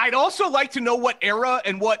answer? I'd also like to know what era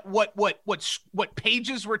and what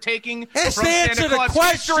pages we're taking. Just from answer Santa the Claus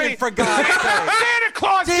question, history. for God's sake. Santa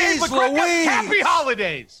Claus Jeez gave McGregor Louise. happy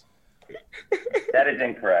holidays. That is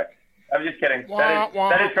incorrect. I'm just kidding. That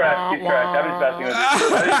is correct. He's correct. I'm just messing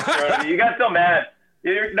with you. You got so mad.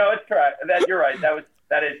 No, it's correct. You're right.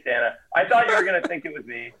 That is Santa. I thought you were gonna think it was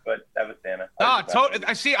me, but that was Santa.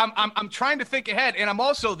 I see. I'm trying to think ahead, and I'm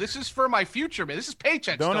also. This is for my future, man. This is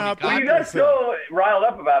paychecks. Well, you got so riled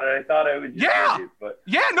up about it. I thought I would. No.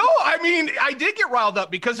 I mean, I did get riled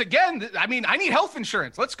up because again, I need health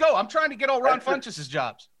insurance. Let's go. I'm trying to get all Ron Funches'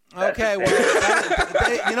 jobs. Okay,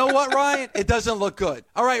 well, you know what, Ryan? It doesn't look good.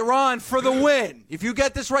 All right, Ron, for the win. If you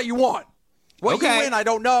get this right, you won. What you win, I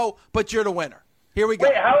don't know, but you're the winner. Here we go.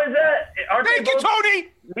 Wait, how is that? Thank you, Tony.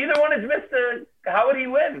 Neither one has missed how would he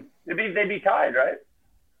win? They'd be tied, right?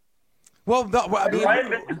 Well, no, Ryan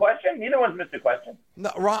missed a question? Neither one's missed a question.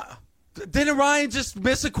 No, didn't Ryan just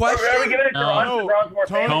miss a question? Are we giving it to Ron? Ron's more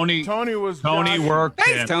famous? Tony worked.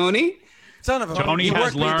 Thanks, Tony. Son of a Tony you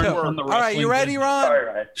has worked me learned too. from the All right, you ready, Ron? Sorry,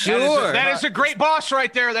 Ryan. Sure. That is a great boss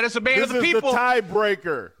right there. That is a man of the people. This is the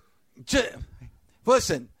tiebreaker.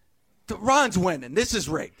 Listen, Ron's winning. This is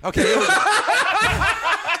rigged. Okay. Here we go.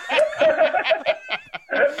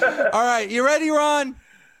 All right, you ready, Ron?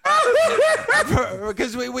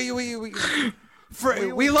 Because we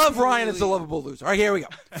love Ryan as a lovable loser. All right, here we go.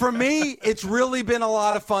 For me, it's really been a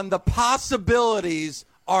lot of fun. The possibilities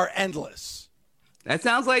are endless. That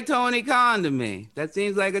sounds like Tony Khan to me. That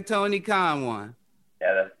seems like a Tony Khan one.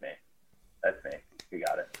 Yeah, that's me. That's me. You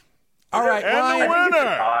got it. All right, and Ryan. the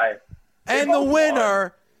winner. And the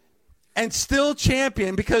winner. And still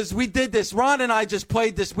champion, because we did this. Ron and I just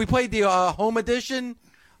played this. We played the home edition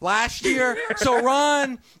last year. So,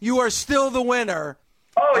 Ron, you are still the winner.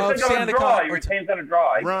 Oh, of it's like on a draw. Your team's on a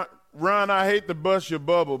draw. Ron, I hate to bust your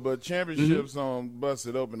bubble, but championships on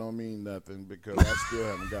Busted Open don't mean nothing because I still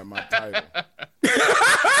haven't got my title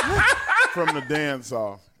from the dance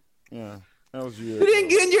off. Yeah, that was you. You didn't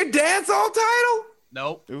get your dance off title?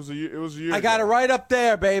 Nope. It was a year. I got it right up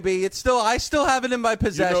there, baby. I still have it in my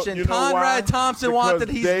possession. You know Conrad why? Thompson wanted.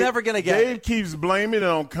 He's never gonna get Dave it. keeps blaming it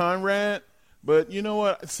on Conrad, but you know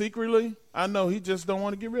what? Secretly, I know he just don't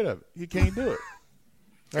want to get rid of it. He can't do it.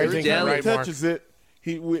 Every time he touches it,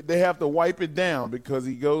 they have to wipe it down because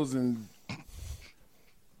he goes and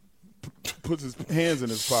puts his hands in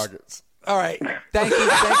his pockets. All right. Thank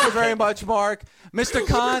you very much, Mark. Mr.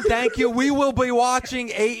 Khan, thank you. We will be watching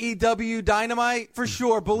AEW Dynamite for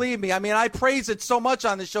sure. Believe me. I mean, I praise it so much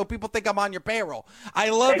on the show. People think I'm on your payroll. I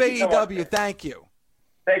love AEW. Thank you.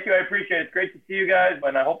 Thank you. I appreciate it. It's great to see you guys,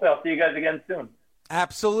 and I hope I'll see you guys again soon.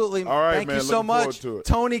 Absolutely. All right, thank man. you so much.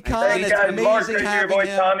 Tony Khan, Thank you it's guys. amazing Mark, great to hear your having voice.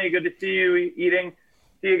 him. Tommy, good to see you eating.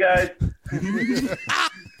 See you guys.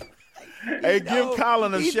 Hey, give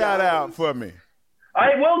Colin a shout-out for me.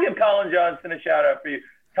 I will give Colin Johnson a shout-out for you.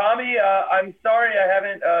 Tommy, I'm sorry I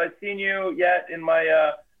haven't seen you yet in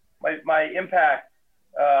my my Impact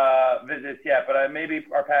visits yet, but maybe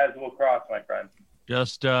our paths will cross, my friend.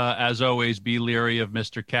 Just as always, be leery of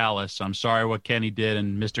Mr. Callis. I'm sorry what Kenny did,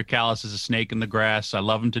 and Mr. Callis is a snake in the grass. I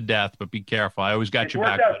love him to death, but be careful. I always got your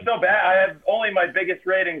back. It worked out so bad. I have only my biggest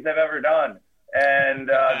ratings I've ever done, and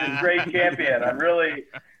this great champion. I'm really,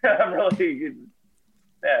 yeah,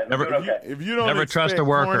 okay. If you don't never trust a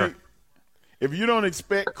worker. If you don't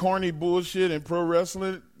expect corny bullshit in pro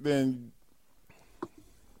wrestling, then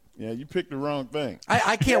yeah, you picked the wrong thing.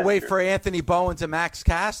 I can't wait for Anthony Bowens and Max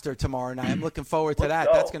Caster tomorrow night. I'm looking forward to that.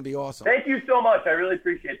 That's going to be awesome. Thank you so much. I really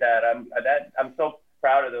appreciate that. I'm so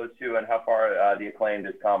proud of those two and how far the Acclaimed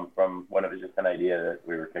has come from when it was just an idea that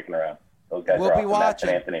we were kicking around. Those guys we'll be watching. Max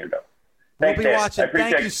and Anthony are dope. We'll be watching.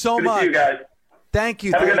 Thank you so much. Good to see you guys. Thank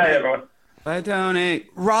you. Have a good night, everyone. Bye, Tony.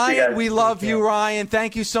 Ryan, we love you, Ryan.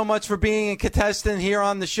 Thank you so much for being a contestant here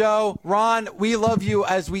on the show. Ron, we love you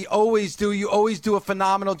as we always do. You always do a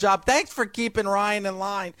phenomenal job. Thanks for keeping Ryan in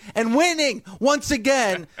line and winning once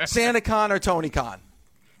again, Santa Con or Tony Khan.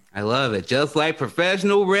 I love it. Just like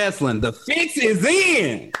professional wrestling, the fix is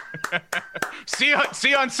in. See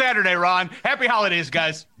you on Saturday, Ron. Happy holidays,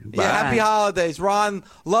 guys. Bye. Yeah, happy holidays, Ron.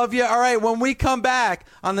 Love you. All right, when we come back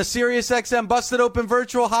on the SiriusXM Busted Open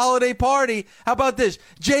Virtual Holiday Party, how about this?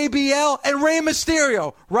 JBL and Rey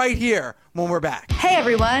Mysterio right here when we're back. Hey,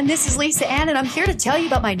 everyone. This is Lisa Ann, and I'm here to tell you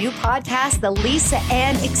about my new podcast, The Lisa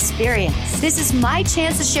Ann Experience. This is my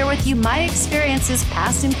chance to share with you my experiences,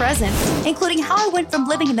 past and present, including how I went from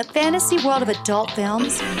living in the fantasy world of adult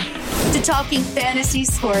films to Talking Fantasy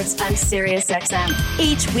Sports on SiriusXM.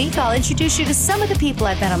 Each week, I'll introduce you to some of the people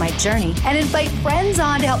I've met on my journey and invite friends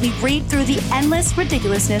on to help me read through the endless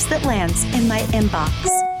ridiculousness that lands in my inbox.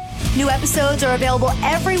 New episodes are available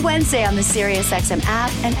every Wednesday on the SiriusXM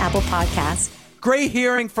app and Apple Podcasts. Great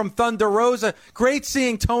hearing from Thunder Rosa. Great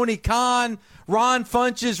seeing Tony Khan, Ron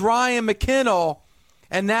Funches, Ryan McKinnell.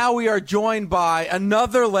 And now we are joined by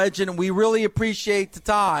another legend. We really appreciate the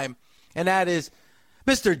time. And that is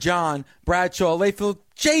Mr. John Bradshaw Layfield.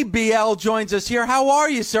 JBL joins us here. How are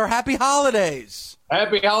you, sir? Happy holidays.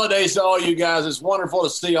 Happy holidays to all you guys. It's wonderful to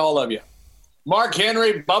see all of you. Mark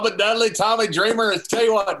Henry, Bubba Dudley, Tommy Dreamer. I tell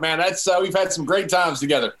you what, man, that's we've had some great times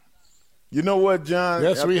together. You know what, John?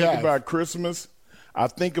 Yes, we have. About Christmas, I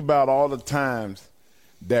think about all the times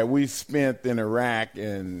that we spent in Iraq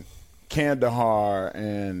and Kandahar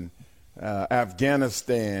and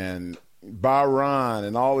Afghanistan, Bahrain,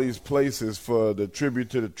 and all these places for the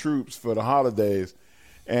tribute to the troops for the holidays.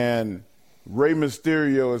 And Rey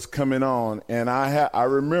Mysterio is coming on, and I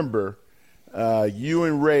remember you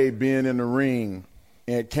and Rey being in the ring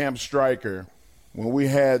at Camp Stryker when we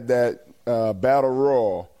had that Battle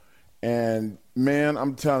Royal. And, man,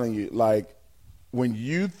 I'm telling you, like, when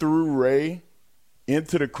you threw Rey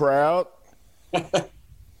into the crowd,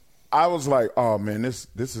 I was like, oh, man, this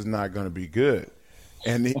is not going to be good.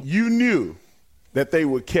 And you knew that they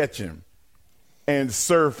would catch him and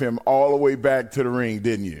surf him all the way back to the ring,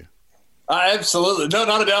 didn't you? Absolutely. No,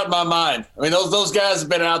 not a doubt in my mind. I mean, those guys have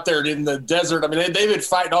been out there in the desert. I mean, they've been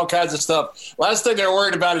fighting all kinds of stuff. Last thing they're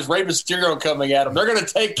worried about is Rey Mysterio coming at them. They're going to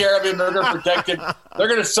take care of him. They're going to protect him. They're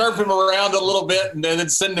going to surf him around a little bit and then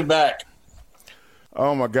send him back.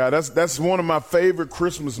 Oh, my God. That's one of my favorite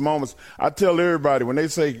Christmas moments. I tell everybody when they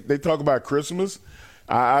talk about Christmas,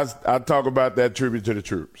 I talk about that tribute to the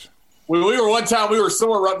troops. We were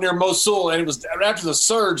somewhere up near Mosul, and it was after the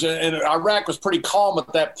surge, and Iraq was pretty calm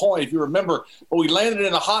at that point, if you remember. But we landed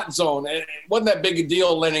in a hot zone, and it wasn't that big a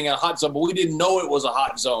deal landing in a hot zone, but we didn't know it was a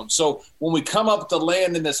hot zone. So when we come up to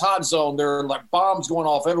land in this hot zone, there are like bombs going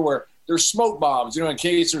off everywhere. There's smoke bombs, in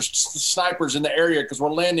case there's snipers in the area, because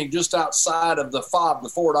we're landing just outside of the FOB, the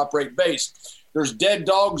Forward Operate Base. There's dead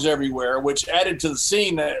dogs everywhere, which added to the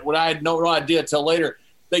scene that what I had no idea until later.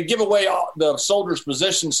 They give away the soldiers'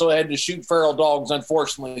 position, so they had to shoot feral dogs,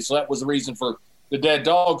 unfortunately. So that was the reason for the dead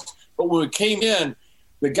dogs. But when we came in,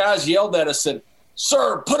 the guys yelled at us, said,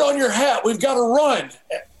 "Sir, put on your hat. We've got to run."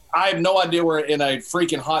 I have no idea we're in a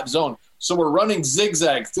freaking hot zone. So we're running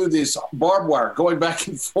zigzag through this barbed wire, going back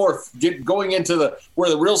and forth, going into where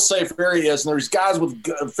the real safe area is. And there's guys with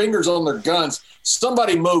fingers on their guns.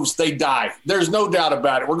 Somebody moves, they die. There's no doubt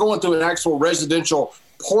about it. We're going through an actual residential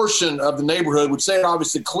portion of the neighborhood, would say it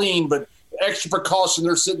obviously clean, but extra precaution.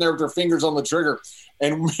 They're sitting there with their fingers on the trigger.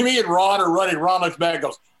 And me and Ron are running. Ron looks back and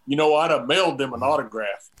goes, "You know, I'd have mailed them an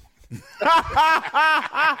autograph."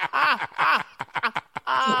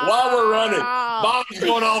 While we're running, bombs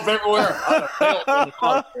going off everywhere. I'd have mailed them an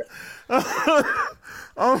autograph.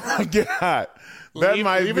 Oh, my God.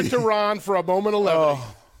 Leave it to Ron for a moment of levity.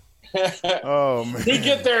 Oh, man. We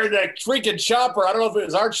get there, that freaking chopper. I don't know if it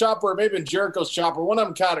was our chopper or maybe Jericho's chopper. One of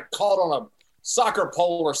them kind of caught on a soccer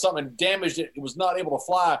pole or something and damaged it. It was not able to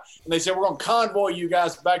fly. And they said, "We're going to convoy you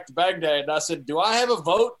guys back to Baghdad." And I said, "Do I have a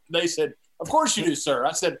vote?" And they said, "Of course you do, sir."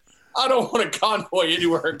 I said, "I don't want to convoy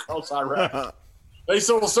anywhere across Iraq." They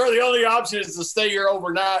said, "Well, sir, the only option is to stay here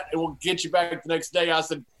overnight and we'll get you back the next day." I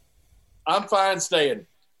said, "I'm fine staying."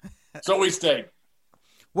 So we stayed.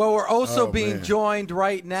 Well, we're also being joined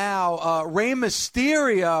right now. Rey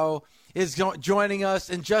Mysterio is joining us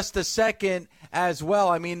in just a second as well.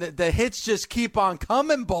 I mean, the hits just keep on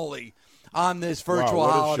coming, Bully, on this virtual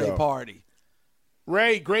holiday party.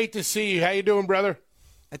 Ray, great to see you. How you doing, brother?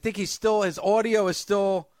 I think his audio is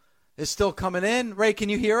still coming in. Ray, can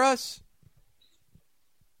you hear us?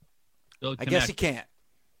 I guess he can't.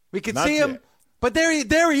 We can see him. But there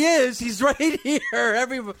he is. He's right here.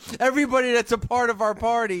 Everybody that's a part of our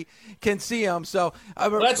party can see him. So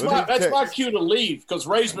that's my cue to leave, because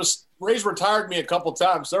Ray's retired me a couple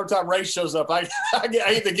times. So every time Ray shows up, I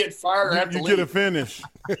either get fired or have to leave. You get a finish.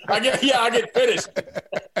 I get finished.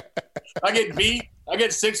 I get beat. I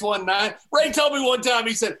get 619. Ray told me one time,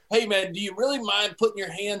 he said, "Hey, man, do you really mind putting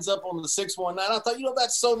your hands up on the 619? I thought,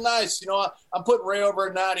 that's so nice. I'm putting Ray over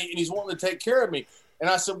at 90, and he's wanting to take care of me. And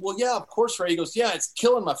I said, "Well, yeah, of course, Ray." He goes, "Yeah, it's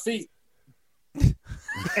killing my feet." He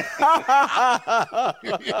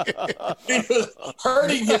was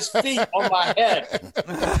hurting his feet on my head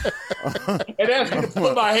and asked me to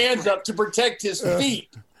put my hands up to protect his feet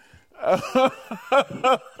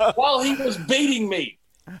while he was beating me.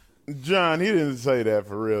 John, he didn't say that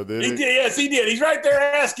for real, did he? He did. Yes, he did. He's right there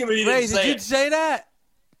asking me. Ray, did you say that?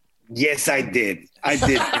 Yes, I did. I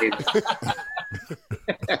did.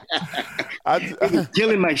 It was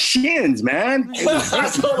killing my shins, man. I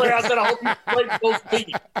told Ray, I said, I hope you play both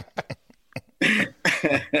feet.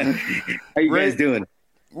 How you guys doing?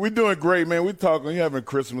 We're doing great, man. We're having a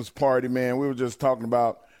Christmas party, man. We were just talking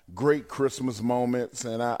about great Christmas moments,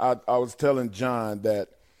 and I was telling John that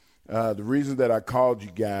the reason that I called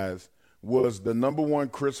you guys was the number one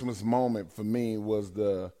Christmas moment for me was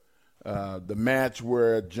the match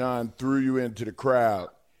where John threw you into the crowd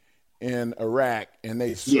in Iraq, and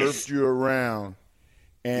they surfed you around,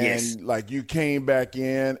 and like you came back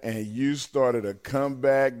in and you started a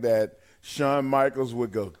comeback that Shawn Michaels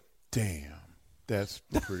would go, damn, that's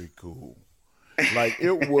pretty cool. Like,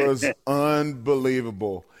 it was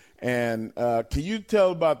unbelievable. And can you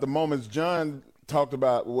tell about the moments? John talked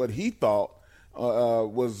about what he thought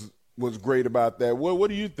was great about that. What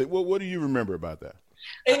do you think? What do you remember about that?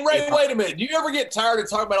 Hey, Ray, wait a minute. Do you ever get tired of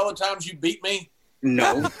talking about all the times you beat me?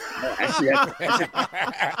 No. Actually,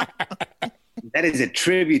 that is a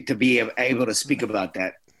tribute to be able to speak about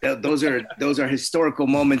that. Those are historical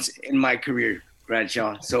moments in my career,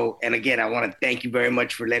 Bradshaw. So, and again, I want to thank you very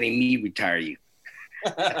much for letting me retire you.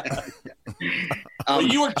 Well,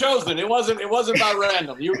 you were chosen. It wasn't by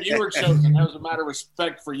random. You were chosen. That was a matter of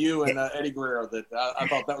respect for you and Eddie Guerrero. That I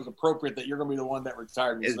thought that was appropriate. That you're going to be the one that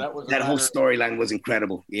retired me. So that whole storyline was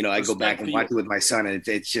incredible. You know, I go back and watch it with my son, and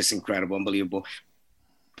it's just incredible, unbelievable.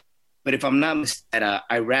 But if I'm not mistaken, at an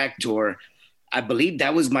Iraq tour, I believe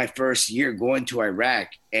that was my first year going to Iraq,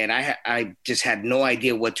 and I just had no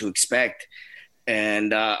idea what to expect,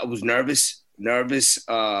 and I was nervous,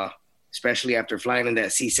 especially after flying in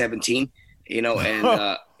that C-17, you know,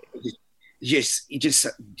 and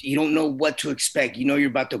you don't know what to expect. You know, you're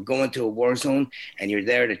about to go into a war zone, and you're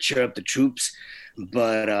there to cheer up the troops,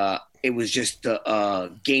 but it was just a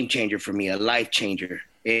game changer for me, a life changer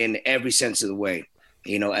in every sense of the way.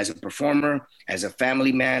 You know, as a performer, as a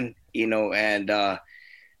family man, you know, and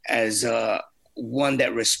as one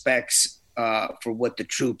that respects for what the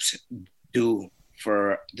troops do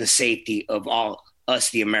for the safety of all us,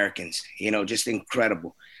 the Americans, you know, just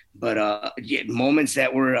incredible. But moments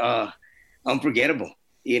that were unforgettable,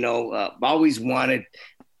 you know,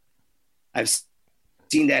 I've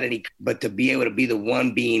seen that, but to be able to be the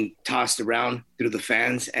one being tossed around through the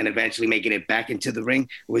fans and eventually making it back into the ring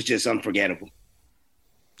was just unforgettable.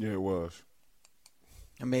 Yeah, it was.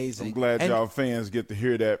 Amazing. I'm glad y'all fans get to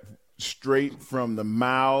hear that straight from the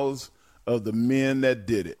mouths of the men that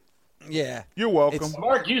did it. Yeah. You're welcome.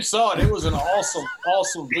 Mark, you saw it. It was an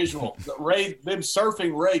awesome visual. Them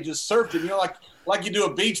surfing Ray, just surfed him, you know, like you do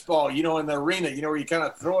a beach ball, you know, in the arena, you know, where you kind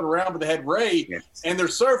of throw it around, but they had Ray, and they're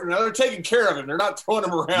surfing. Now they're taking care of him. They're not throwing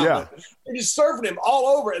him around. Yeah. They're just surfing him all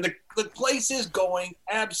over. And the place is going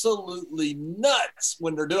absolutely nuts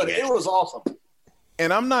when they're doing it. It was awesome.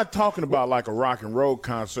 And I'm not talking about like a rock and roll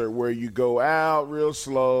concert where you go out real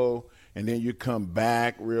slow and then you come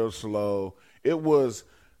back real slow. It was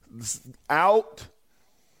out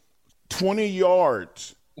 20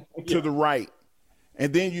 yards to the right,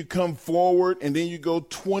 and then you come forward, and then you go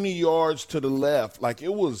 20 yards to the left. Like,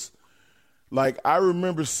 it was like, I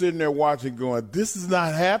remember sitting there watching going, this is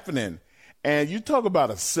not happening. And you talk about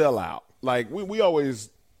a sellout. Like, we always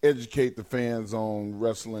educate the fans on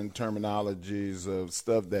wrestling terminologies of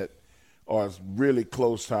stuff that are really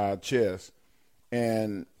close to our chest.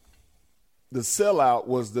 And the sellout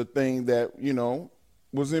was the thing that, you know,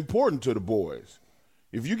 was important to the boys.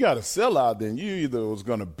 If you got a sellout, then you either was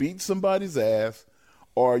going to beat somebody's ass,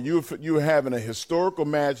 or you were having a historical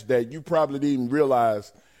match that you probably didn't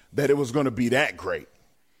realize that it was going to be that great.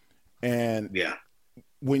 And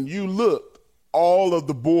when you looked, all of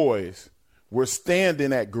the boys were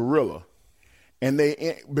standing at Gorilla, and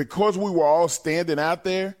because we were all standing out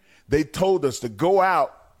there, they told us to go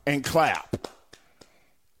out and clap.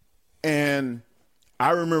 And I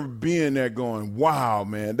remember being there going, wow,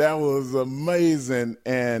 man, that was amazing.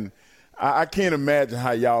 And I can't imagine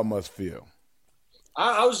how y'all must feel.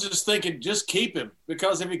 I was just thinking, just keep him,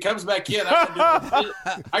 because if he comes back in, I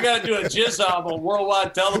got to do a jizz on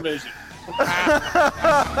worldwide television.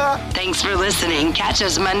 Thanks for listening. Catch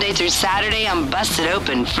us Monday through Saturday on Busted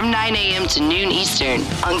Open from 9 a.m. to noon Eastern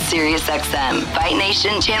on Sirius XM, Fight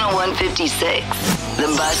Nation Channel 156. The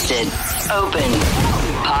Busted Open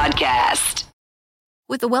Podcast.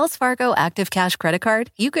 With the Wells Fargo Active Cash Credit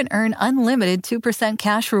Card, you can earn unlimited 2%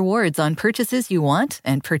 cash rewards on purchases you want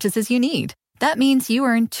and purchases you need. That means you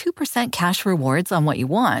earn 2% cash rewards on what you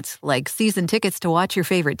want, like season tickets to watch your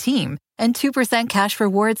favorite team, and 2% cash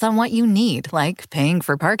rewards on what you need, like paying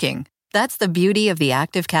for parking. That's the beauty of the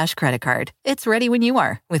Active Cash credit card. It's ready when you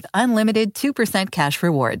are with unlimited 2% cash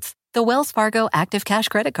rewards. The Wells Fargo Active Cash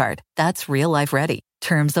credit card. That's real life ready.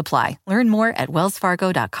 Terms apply. Learn more at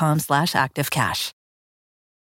wellsfargo.com/activecash.